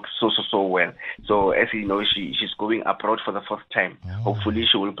a job so well. So as you know, she's going abroad for the first time. Hopefully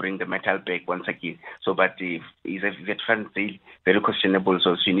she will bring the medal back once again. So, but if is a veteran, very questionable.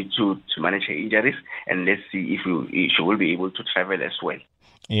 So she needs to manage her injuries, and let's see if she will be able to travel as well.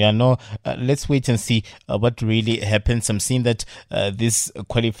 Yeah, no, let's wait and see what really happens. I'm seeing that this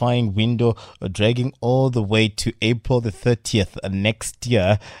qualifying window dragging all the way to April the 30th next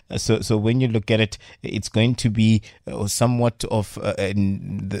year. So when you look at it, it's going to be somewhat of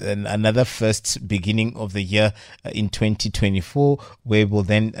another first beginning of the year in 2024, where we'll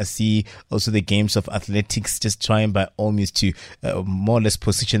then see also the games of athletics just trying by all means to more or less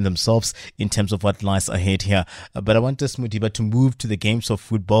position themselves in terms of what lies ahead here. But I want us, Modiba, to move to the games of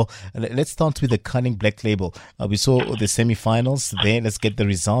football. Let's start with the Cunning Black Label. We saw the semi-finals there. Let's get the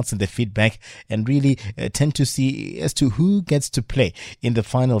results and the feedback, and really tend to see as to who gets to play in the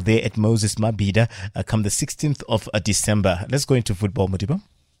final there at Moses Mabhida come the 16th of December. Let's go into football, Modiba.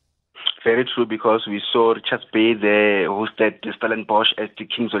 Very true, because we saw Richards Bay there hosted Stellenbosch at the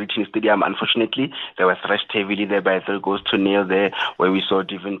Kings Oliver Stadium. Unfortunately, they were thrashed heavily there by 3-0 there, where we saw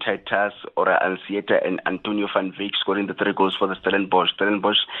Devin Titus, Ora Ansieta, and Antonio van Wyk scoring the 3 goals for the Stellenbosch.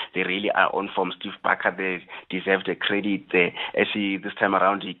 Stellenbosch, they really are on form. Steve Barker, they deserve the credit there. As this time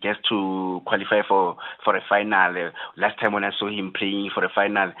around, he gets to qualify for a final. Last time when I saw him playing for a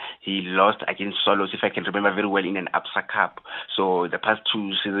final, he lost against Solos, if I can remember very well, in an ABSA Cup. So the past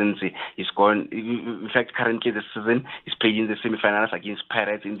 2 seasons, he's gone. In fact, currently this season, he's played in the semi-finals against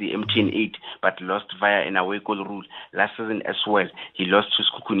Pirates in the MTN 8, but lost via an away goal rule. Last season as well, he lost to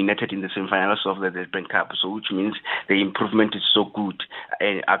Sekhukhune United in the semi-finals of the Nedbank Cup, so which means the improvement is so good.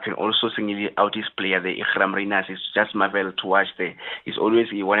 And I can also single out his player, the Ikram Reyners. It's just marvelous to watch there. He's always,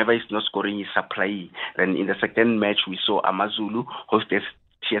 whenever he's not scoring, he's supplying. Then in the second match, we saw Amazulu hosted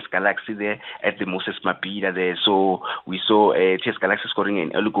TS Galaxy there at the Moses Mabhida there. So we saw TS Galaxy scoring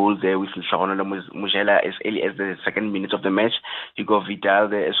an early goal there with Sharonala Mujela as early as the second minute of the match. Hugo Vidal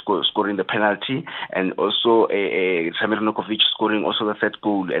there scoring the penalty, and also Samir Nokovic scoring also the third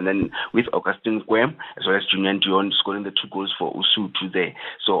goal. And then with Augustine Gwem as well as Julian Dion scoring the 2 goals for Usutu there.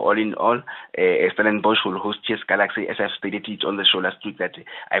 So all in all, Stellenbosch will host TS Galaxy, as I've stated it on the show last week, that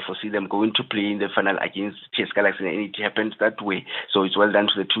I foresee them going to play in the final against TS Galaxy, and it happens that way. So it's well done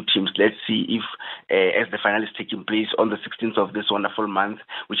to the two teams. Let's see if, as the final is taking place on the 16th of this wonderful month,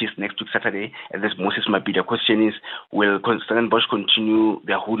 which is next week Saturday, and this Moses Mabhida. The question is, will Stellenbosch continue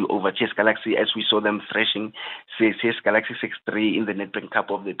their hoodoo over TS Galaxy as we saw them thrashing TS Galaxy 6-3 in the Nedbank Cup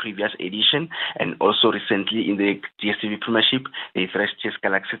of the previous edition, and also recently in the DStv Premiership, they thrashed TS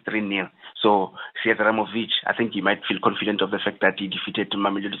Galaxy 3-0. So, Sead Ramovic, I think he might feel confident of the fact that he defeated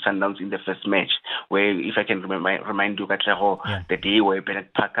Mamelodi Sundowns in the first match, where, if I can remind you, Katlego, the day where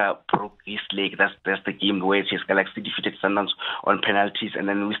Bennett Parker broke his leg, that's the game where TS Galaxy defeated Sundowns on penalties. And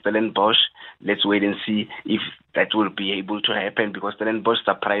then with Stellenbosch, let's wait and see if that will be able to happen, because Stellenbosch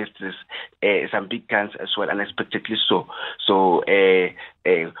surprised some big guns as well, unexpectedly so. So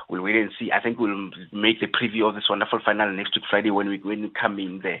we'll wait and see. I think we'll make the preview of this wonderful final next week Friday when we come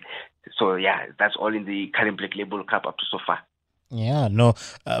in there. So yeah, that's all in the Carling Black Label Cup up to so far. Yeah, no,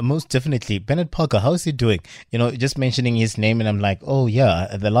 most definitely. Bennett Parker, how is he doing? Just mentioning his name, and I'm like, oh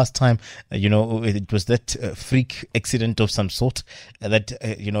yeah, the last time, it was that freak accident of some sort that,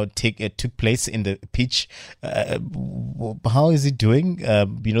 took place in the pitch. How is he doing? There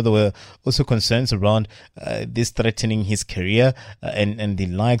were also concerns around this threatening his career and the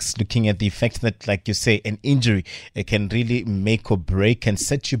likes, looking at the fact that, like you say, an injury can really make or break and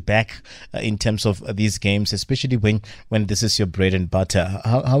set you back in terms of these games, especially when this is your bread and butter.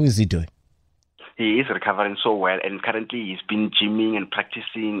 How is he doing? He is recovering so well, and currently he's been gymming and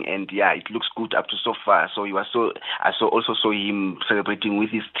practicing, and yeah, it looks good up to so far. So I also saw him celebrating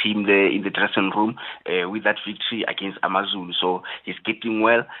with his team there in the dressing room with that victory against Amazulu. So he's getting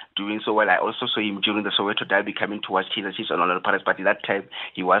well, doing so well. I also saw him during the Soweto Derby coming to watch Kaizer Chiefs on Orlando Pirates, but at that time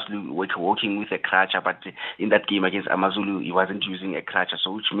he was walking with a crutch. But in that game against Amazulu, he wasn't using a crutch,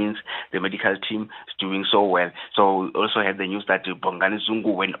 so which means the medical team is doing so well. So we also had the news that Bongani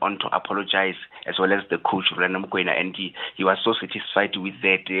Zungu went on to apologize, as well as the coach Rana Mokoena, and he was so satisfied with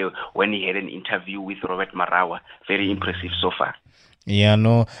that when he had an interview with Robert Marawa. Very impressive so far. Yeah,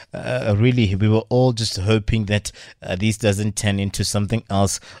 no, really, we were all just hoping that this doesn't turn into something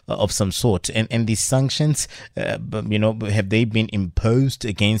else of some sort. And these sanctions, have they been imposed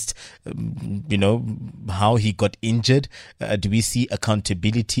against, how he got injured? Do we see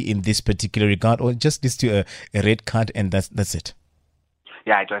accountability in this particular regard, or just this to a red card and that's it?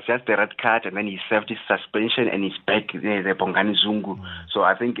 Yeah, it was just the red card, and then he served his suspension, and he's back, the Bongani Zungu. So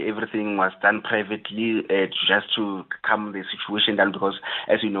I think everything was done privately just to calm the situation down, because,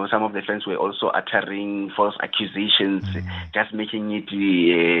 as you know, some of the fans were also uttering false accusations, just making it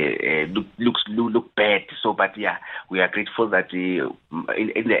look bad. So, but yeah, we are grateful that in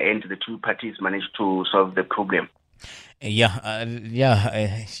the end, the two parties managed to solve the problem.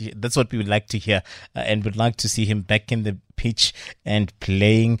 That's what we would like to hear, and would like to see him back in the pitch and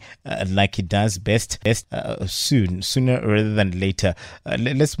playing like he does best sooner rather than later.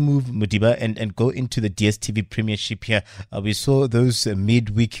 Let's move, Mudiba, and go into the DStv Premiership here. We saw those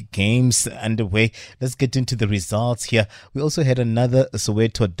midweek games underway. Let's get into the results here. We also had another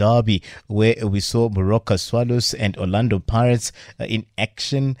Soweto derby where we saw Baroka Swallows and Orlando Pirates in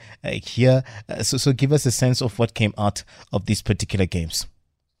action here. So give us a sense of what came out of these particular games.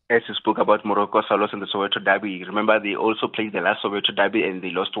 As you spoke about Morocco Swallows and the Soweto Derby, remember they also played the last Soweto Derby and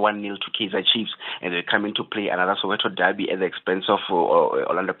they lost 1-0 to Kaizer Chiefs, and they're coming to play another Soweto Derby at the expense of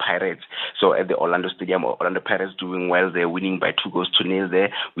Orlando Pirates. So at the Orlando Stadium, Orlando Pirates doing well. They're winning by 2-0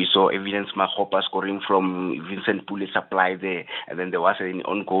 there. We saw Evidence Mahopa scoring from Vincent Pule Supply there, and then there was an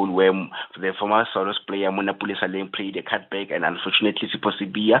own goal where the former Swallows player Mona Pule Saleng played a cutback, and unfortunately Sipho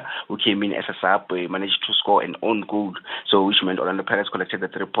Sibia, who came in as a sub, managed to score an own goal, so which meant Orlando Pirates collected the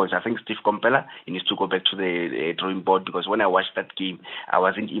 3 points. I think Steve Kompela, he needs to go back to the drawing board, because when I watched that game, I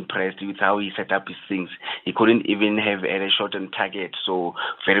wasn't impressed with how he set up his things. He couldn't even have a shot on target, so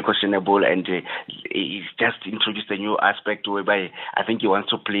very questionable. And he just introduced a new aspect whereby I think he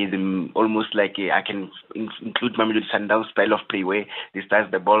wants to play them almost like I can include Mamelodi Sundowns style of play, where he starts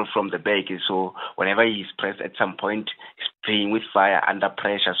the ball from the back. So whenever he's pressed at some point, he's playing with fire under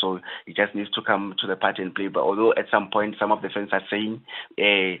pressure. So he just needs to come to the party and play. But although at some point some of the fans are saying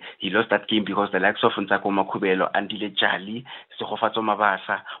he lost that game because the likes of Ntsako Makhubelo, Andile Jali, Segofatso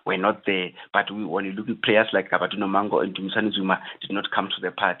Mabasa were not there. But when you look at players like Kabatuno Mango and Dumisani Zuma did not come to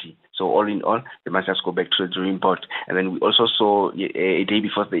the party. So all in all, they must just go back to the drawing board. And then we also saw a day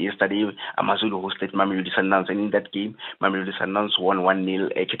before yesterday, AmaZulu hosted Mamelodi Sundowns, and in that game, Mamelodi Sundowns won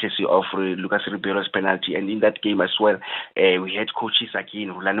 1-0, courtesy of Lucas Ribeiro's penalty. And in that game as well, we had coaches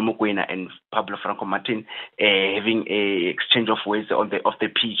again, Rulani Mokoena and Pablo Franco Martin, having a exchange of words on the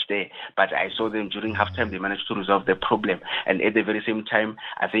pitch there. But I saw them during halftime; they managed to resolve the problem. And at the very same time,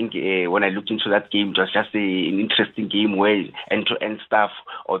 I think when I looked into that game, it was just an interesting game where end-to-end stuff,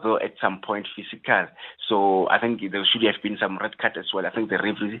 although at some point physical. So I think there should have been some red card as well. I think the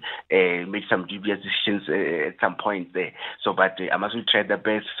referee made some dubious decisions at some point there. So, but AmaZulu tried their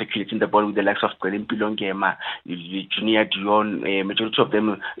best, circulating the ball with the likes of Gwelin Pilongema, Junior Dion, majority of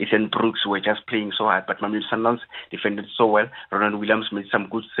them, Ethan Brooks, were just playing so hard. But Mamelodi Sundowns defended so well. Ronald Williams made some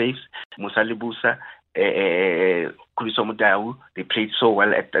good saves. Musa Libusa, Kuliso Mudau, they played so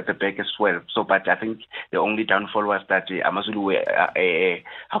well at the back as well. So, but I think the only downfall was that AmaZulu were,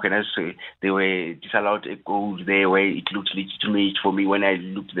 how can I say, they were disallowed a goal there where it looked legitimate for me when I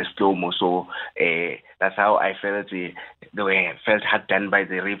looked at the slow-mo. So, that's how I felt they felt hard done by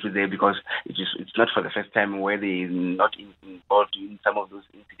the referee there, because it's not for the first time where they're not involved in some of those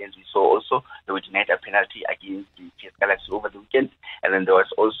incidents. We saw also they were denied a penalty against the TS Galaxy over the weekend, and then there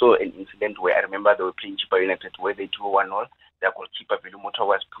was also an incident where I remember they were playing Chippa United where they drew 1-0. Their goalkeeper Belumota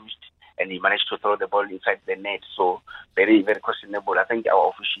was pushed and he managed to throw the ball inside the net. So very, very questionable. I think our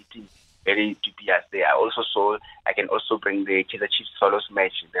officiating very dubious there. I can also bring the Kaizer Chiefs Swallows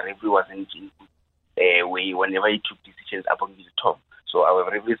match. The referee wasn't in good way whenever he took decisions up on the top. So our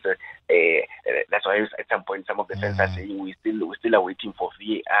referees, that's why at some point some of the fans are saying we still are waiting for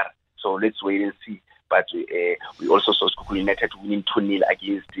VAR. So let's wait and see. But we also saw Sekhukhune United winning 2-0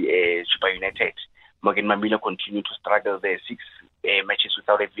 against Chippa United. Morgan Mamila continued to struggle there, 6 matches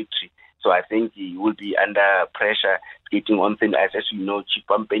without a victory. So I think he will be under pressure, getting on thin ice. As you know,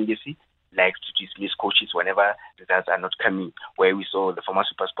 Chippa Mpengesi likes to dismiss coaches whenever results are not coming, where we saw the former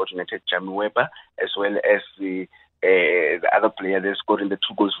SuperSport United, Jamie Weber, as well as the other player there scoring the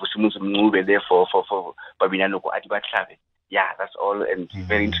 2 goals for Simuzi Mncube there for Babinanoko Adibatlave. Yeah, that's all, and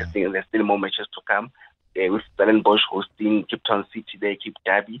very interesting. And there's still more matches to come. With Stellenbosch hosting Cape Town City, their Cape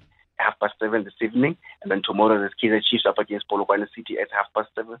Derby, 7:30 this evening, and then tomorrow there's Kaizer Chiefs up against Polokwane City at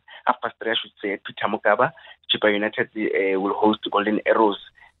 7:30, 3:30 I should say, at Peter Mokaba. Chippa United will host Golden Arrows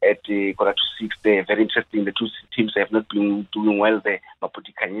at 5:45 there. Very interesting. The two teams have not been doing well there.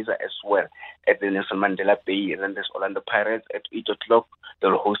 Maputi Kanyiza as well at the Nelson Mandela Bay, and then there's Orlando Pirates at 8 o'clock.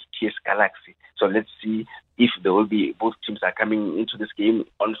 They'll host TS Galaxy. So let's see if there will be, both teams are coming into this game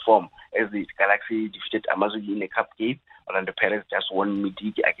on form, as the Galaxy defeated AmaZulu in a cup game. Orlando Pirates just won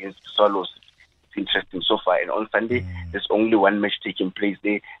midweek against Swallows. It's interesting so far. And on Sunday, there's only one match taking place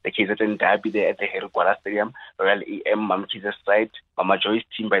there. The KZN Derby there at the Harry Gwala Stadium. Royal AM, Mamkiza's side. Mama Joy's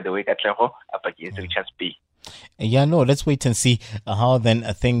team, by the way, Katleho, up against Richards Bay. Yeah, no, let's wait and see how then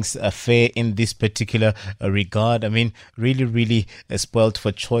things fare in this particular regard. I mean, really spoiled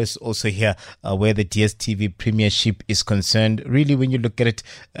for choice also here where the DSTV Premiership is concerned. Really, when you look at it,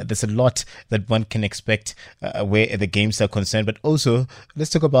 there's a lot that one can expect where the games are concerned. But also,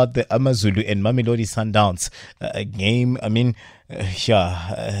 let's talk about the AmaZulu and Mamelodi Sundowns game. I mean,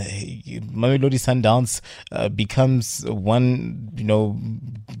 Mamelodi Sundowns becomes one,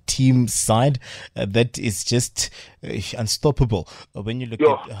 team side that is just unstoppable when you look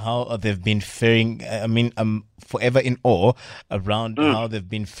at how they've been faring. I mean, I'm forever in awe around how they've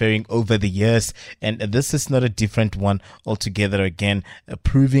been faring over the years, and this is not a different one altogether. Again,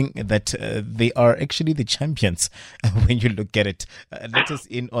 proving that they are actually the champions when you look at it. Let us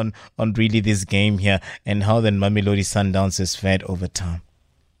in on really this game here and how then Mamelodi Sundowns has fared over time.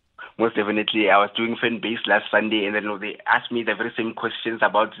 Most definitely. I was doing fan base last Sunday, and then they asked me the very same questions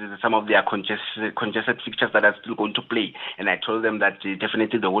about some of their congested fixtures that are still going to play. And I told them that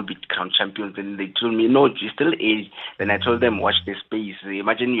definitely they will be crown champions. And they told me, no, you're still age. Then I told them, watch the space.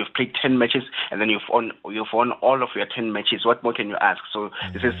 Imagine you've played 10 matches, and then you've won all of your 10 matches. What more can you ask? So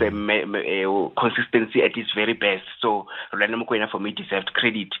this is a consistency at its very best. So Rolando Mokoena, for me, deserved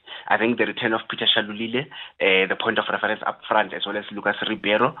credit. I think the return of Peter Shalulile, the point of reference up front, as well as Lucas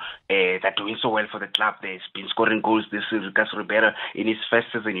Ribeiro, they're doing so well for the club. They've been scoring goals. This is Lucas Ribeiro in his first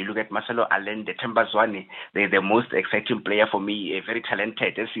season. You look at Marcelo Allen, the Tembazwane, they're the most exciting player for me, very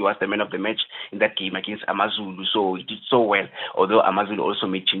talented, as he was the man of the match in that game against AmaZulu. So he did so well, although AmaZulu also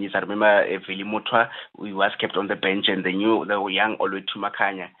made changes. I remember Veli Motwa, who was kept on the bench, and the young Oluwatu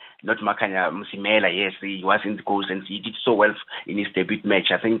Makanya, not Makanya, Musimela, yes, he was in the goals, and he did so well in his debut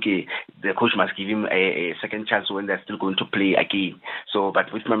match. I think the coach must give him a second chance when they're still going to play again. So,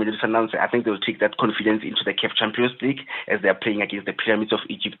 but with Mamelodi Sundowns, I think they'll take that confidence into the CAF Champions League as they're playing against the Pyramids of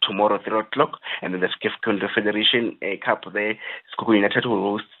Egypt tomorrow, 3 o'clock. And then the CAF Confederation Cup there, Sekhukhune United will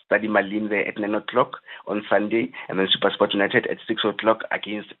host Stade Malien there at 9 o'clock on Sunday. And then SuperSport United at 6 o'clock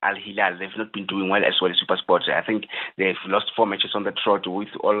against Al Hilal. They've not been doing well as well as SuperSport. I think they've lost 4 matches on the trot with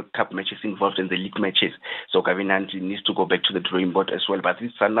all cup matches involved in the league matches. So Gavinant needs to go back to the drawing board as well. But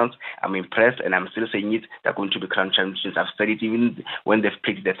these Sundowns, I'm impressed, and I'm still saying it, they're going to be crowned champions. I've said it even when they've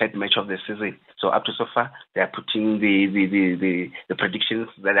played the 3rd match of the season. So up to so far, they're putting the predictions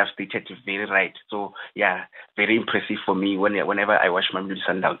that I've stated very right. So yeah, very impressive for me whenever I watch Mamelodi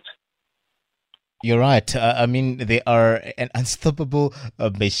Sundowns. You're right. I mean, they are an unstoppable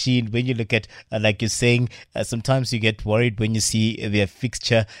machine. When you look at, like you're saying, sometimes you get worried when you see their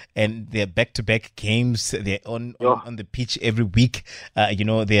fixture and their back-to-back games. They're on the pitch every week.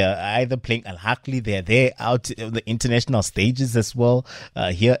 They are either playing Al Ahly, they're there out on the international stages as well.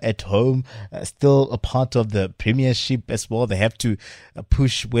 Here at home, still a part of the Premiership as well. They have to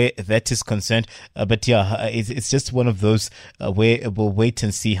push where that is concerned. But yeah, it's just one of those where we'll wait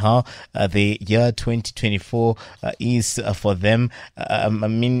and see how the year 2024 is for them. I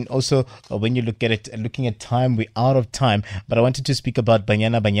mean, also when you look at it, looking at time, we're out of time, but I wanted to speak about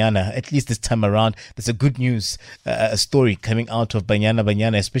Banyana. At least this time around, there's a good news story coming out of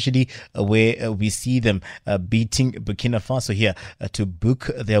Banyana, especially where we see them beating Burkina Faso here to book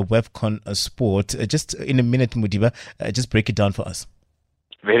their WAFCON sport. Just in a minute, Modiba, just break it down for us.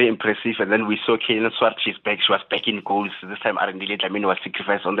 Very impressive. And then we saw Kaylen Swart, she's back. She was back in goals. This time Arendile Dlamini was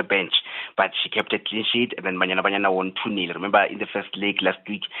sacrificed on the bench, but she kept a clean sheet. And then Banyana won 2-0. Remember, in the first leg last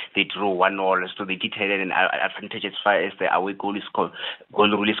week, they drew 1-1. So they did have an advantage as far as the away goal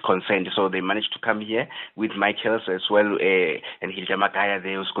rule is concerned. So they managed to come here with Michaels as well, and Hilda Magaya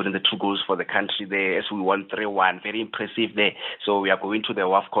there, who scored the 2 goals for the country there as we won 3-1. Very impressive there. So we are going to the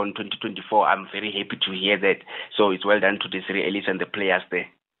WAFCON 2024. I'm very happy to hear that. So it's well done to Desiree Ellis and the players there.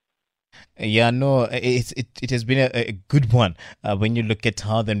 Yeah, no, it has been a good one when you look at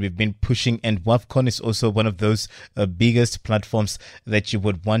how then we've been pushing, and WAFCON is also one of those biggest platforms that you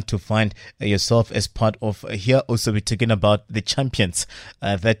would want to find yourself as part of. Here also we're talking about the champions,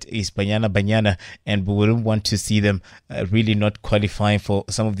 that is Banyana, and we wouldn't want to see them really not qualifying for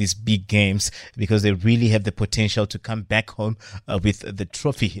some of these big games because they really have the potential to come back home with the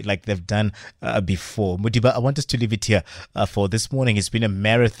trophy like they've done before. Modiba, I want us to leave it here for this morning. It's been a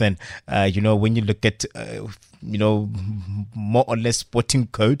marathon. When you look at, more or less Sporting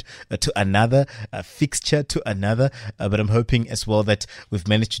Code to another, fixture to another. But I'm hoping as well that we've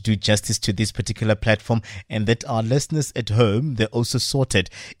managed to do justice to this particular platform and that our listeners at home, they're also sorted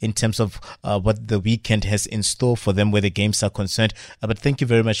in terms of what the weekend has in store for them where the games are concerned. But thank you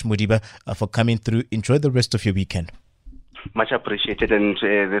very much, Modiba, for coming through. Enjoy the rest of your weekend. Much appreciated. And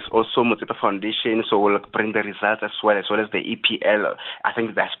there's also Motsepe Foundation, so we'll bring the results as well as the EPL. I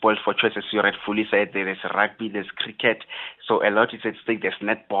think they're spoiled for choice, as you rightfully said. There is rugby, there's cricket, so a lot is at stake. There's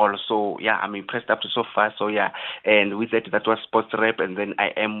netball, so yeah, I'm impressed up to so far. So yeah, and with that was Sports Rep, and then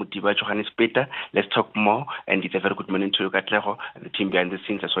I am Modiba Johannes Peter. Let's talk more, and it's a very good morning to you, Katlego, and the team behind the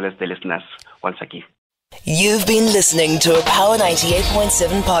scenes, as well as the listeners once again. You've been listening to a Power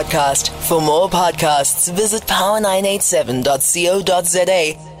 98.7 podcast. For more podcasts, visit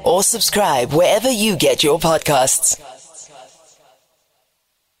power987.co.za or subscribe wherever you get your podcasts.